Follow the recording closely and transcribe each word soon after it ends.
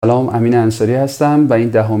سلام، امین انصاری هستم و این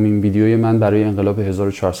دهمین ویدیوی من برای انقلاب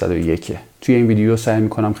 1401. توی این ویدیو سعی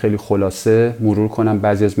میکنم خیلی خلاصه مرور کنم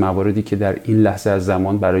بعضی از مواردی که در این لحظه از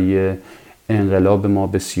زمان برای انقلاب ما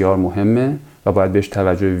بسیار مهمه و باید بهش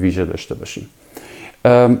توجه ویژه داشته باشیم.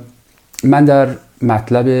 من در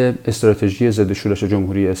مطلب استراتژی ضد شورش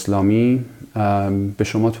جمهوری اسلامی به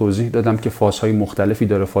شما توضیح دادم که فازهای مختلفی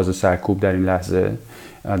داره فاز سرکوب در این لحظه،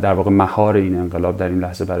 در واقع مهار این انقلاب در این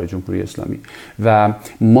لحظه برای جمهوری اسلامی و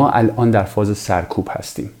ما الان در فاز سرکوب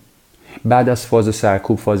هستیم. بعد از فاز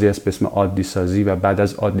سرکوب فازی است به اسم عادی سازی و بعد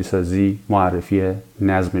از عادی سازی معرفی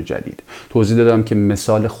نظم جدید. توضیح دادم که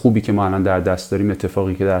مثال خوبی که ما الان در دست داریم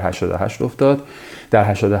اتفاقی که در 88 افتاد.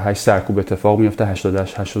 در 88 سرکوب اتفاق میفته،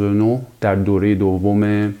 88 89 در دوره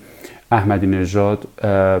دوم احمدی نژاد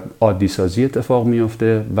عادی سازی اتفاق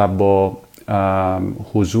میفته و با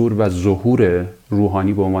حضور و ظهور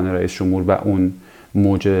روحانی به عنوان رئیس جمهور و اون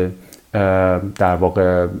موج در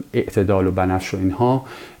واقع اعتدال و بنفش و اینها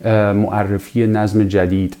معرفی نظم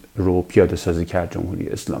جدید رو پیاده سازی کرد جمهوری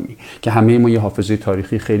اسلامی که همه ما یه حافظه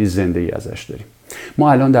تاریخی خیلی زنده‌ای ازش داریم.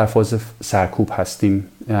 ما الان در فاز سرکوب هستیم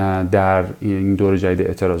در این دور جدید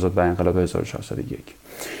اعتراضات و انقلاب 1401.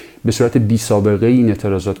 به صورت بی سابقه این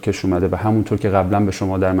اعتراضات کش اومده و همونطور که قبلا به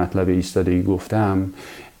شما در مطلب ایستادگی گفتم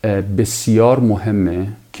بسیار مهمه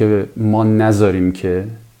که ما نذاریم که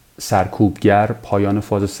سرکوبگر پایان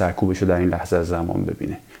فاز سرکوبش رو در این لحظه از زمان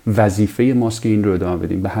ببینه. وظیفه ماست که این رو ادامه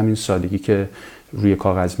بدیم. به همین سادگی که روی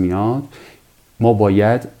کاغذ میاد ما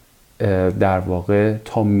باید در واقع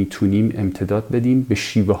تا میتونیم امتداد بدیم به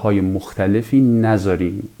شیوه های مختلفی،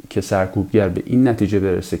 نذاریم که سرکوبگر به این نتیجه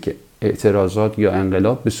برسه که اعتراضات یا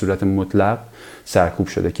انقلاب به صورت مطلق سرکوب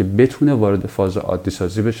شده که بتونه وارد فاز عادی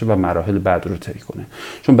سازی بشه و مراحل بعد رو طی کنه.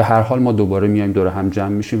 چون به هر حال ما دوباره میایم دور هم جمع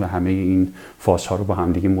میشیم و همه این فازها رو با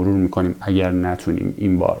هم دیگه مرور میکنیم اگر نتونیم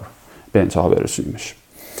این بار به انتها برسونیمش.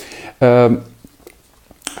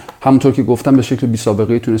 همونطور که گفتم به شکل بی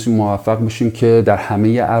سابقه تونستیم موفق بشیم که در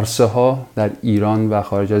همه عرصه ها در ایران و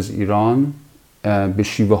خارج از ایران به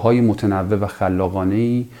شیوه های متنوع و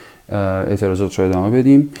خلاقانه‌ای اعتراضات رو ادامه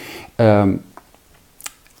بدیم.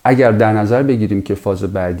 اگر در نظر بگیریم که فاز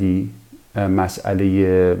بعدی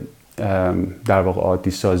مسئله در واقع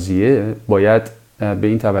عادی سازیه، باید به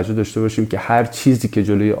این توجه داشته باشیم که هر چیزی که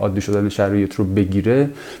جلوی عادی شدن شرایط رو بگیره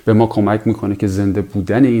به ما کمک میکنه که زنده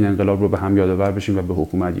بودن این انقلاب رو به هم یادآور بشیم و به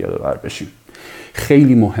حکومت یادآور بشیم.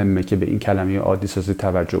 خیلی مهمه که به این کلمه عادی سازی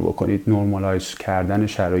توجه بکنید. نورمالایز کردن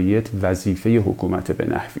شرایط وظیفه حکومت به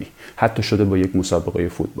نحوی، حتی شده با یک مسابقه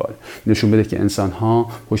فوتبال. نشون بده که انسان‌ها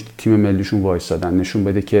پشت تیم ملیشون وایسادن، نشون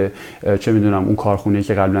بده که چه میدونم اون کارخونه‌ای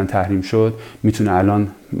که قبلا تحریم شد میتونه الان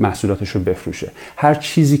محصولاتش رو بفروشه. هر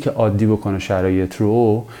چیزی که عادی بکنه شرایط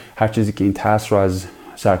رو، هر چیزی که این ترس رو از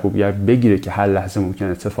سرکوبگر بگیره که هر لحظه ممکن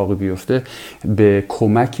اتفاقی بیفته، به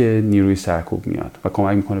کمک نیروی سرکوب میاد و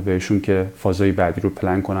کمک میکنه بهشون که فازهای بعدی رو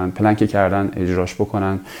پلن که کردن اجراش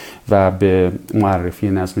بکنن و به معرفی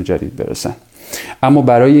نظم جدید برسن. اما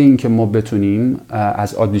برای اینکه ما بتونیم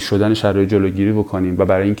از عادی شدن شرایط جلوگیری بکنیم و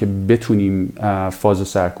برای اینکه بتونیم فاز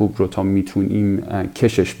سرکوب رو تا میتونیم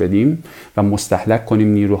کشش بدیم و مستهلک کنیم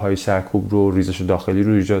نیروهای سرکوب رو، ریزش داخلی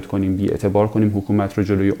رو ایجاد کنیم، بی اعتبار کنیم حکومت رو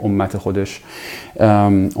جلوی امت خودش،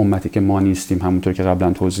 امتی که ما نیستیم همونطور که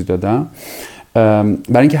قبلا توضیح دادم،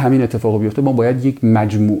 برای اینکه همین اتفاق بیفته ما باید یک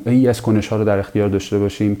مجموعه ای از کنش‌ها رو در اختیار داشته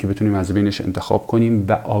باشیم که بتونیم از بینش انتخاب کنیم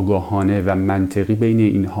و آگاهانه و منطقی بین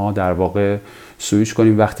اینها در واقع سویچ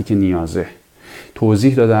کنیم وقتی که نیازه.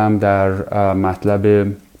 توضیح دادم در مطلب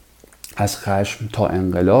از خشم تا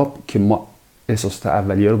انقلاب که ما احساسات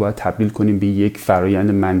اولیه رو باید تبدیل کنیم به یک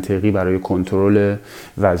فرایند منطقی برای کنترل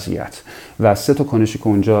وضعیت و سه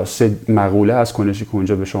مقوله از کنشی که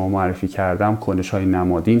اونجا به شما معرفی کردم کنش‌های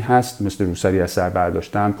نمادین هست، مثل روسری از سر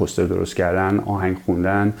برداشتن، پوستر درست کردن، آهنگ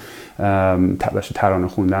خوندن، ترانه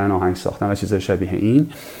خوندن، آهنگ ساختن و چیزهای شبیه این.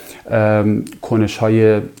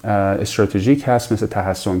 کنش‌های استراتژیک هست مثل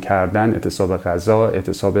تحصن کردن، اعتصاب غذا،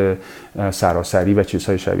 اعتصاب سراسری و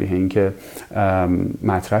چیزهای شبیه این که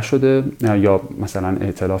مطرح شده، یا مثلا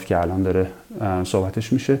ائتلاف که الان داره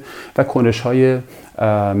صحبتش میشه، و کنش‌های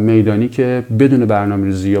میدانی که بدون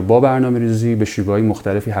برنامه‌ریزی یا با برنامه‌ریزی به شیوه‌های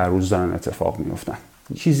مختلفی هر روز دارن اتفاق میفتن.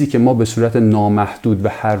 چیزی که ما به صورت نامحدود و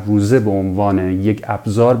هر روزه به عنوان یک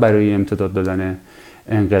ابزار برای امتداد دادن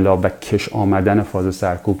انقلاب و کش آمدن فاز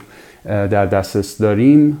سرکوب در دسترس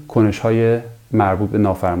داریم، کنش‌های مربوط به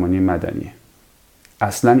نافرمانی مدنیه.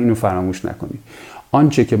 اصلا اینو فراموش نکنید.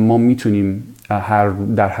 آنچه که ما میتونیم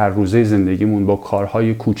در هر روزه زندگیمون با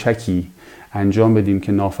کارهای کوچکی انجام بدیم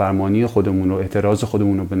که نافرمانی خودمون رو، اعتراض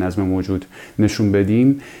خودمون رو به نظم موجود نشون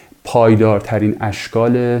بدیم، پایدارترین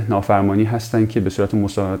اشکال نافرمانی هستن که به صورت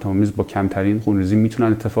مسالمت‌آمیز با کمترین خونریزی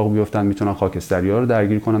میتونن اتفاق بیفتن، میتونن خاکستری‌ها رو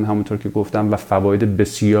درگیر کنن همونطور که گفتم، و فواید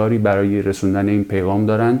بسیاری برای رسوندن این پیغام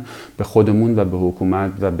دارن به خودمون و به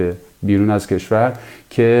حکومت و به بیرون از کشور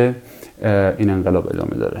که این انقلاب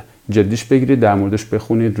ادامه داره. جدیش بگیرید، در موردش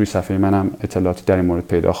بخونید، روی صفحه منم اطلاعاتی در این مورد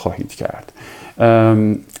پیدا خواهید کرد.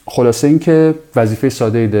 خلاصه این که وظیفه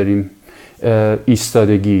ساده‌ای داریم،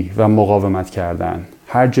 ایستادگی و مقاومت کردن.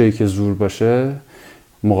 هر جایی که زور باشه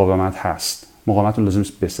مقاومت هست. مقاومت رو لازم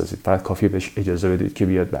نیست بسازید، فقط کافیه بهش اجازه بدید که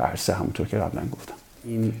بیاد به عرصه، همونطور که قبلا گفتم.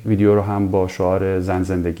 این ویدیو رو هم با شعار زن،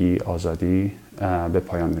 زندگی، آزادی به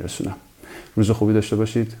پایان میرسونم. روز خوبی داشته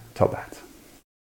باشید. تا بعد.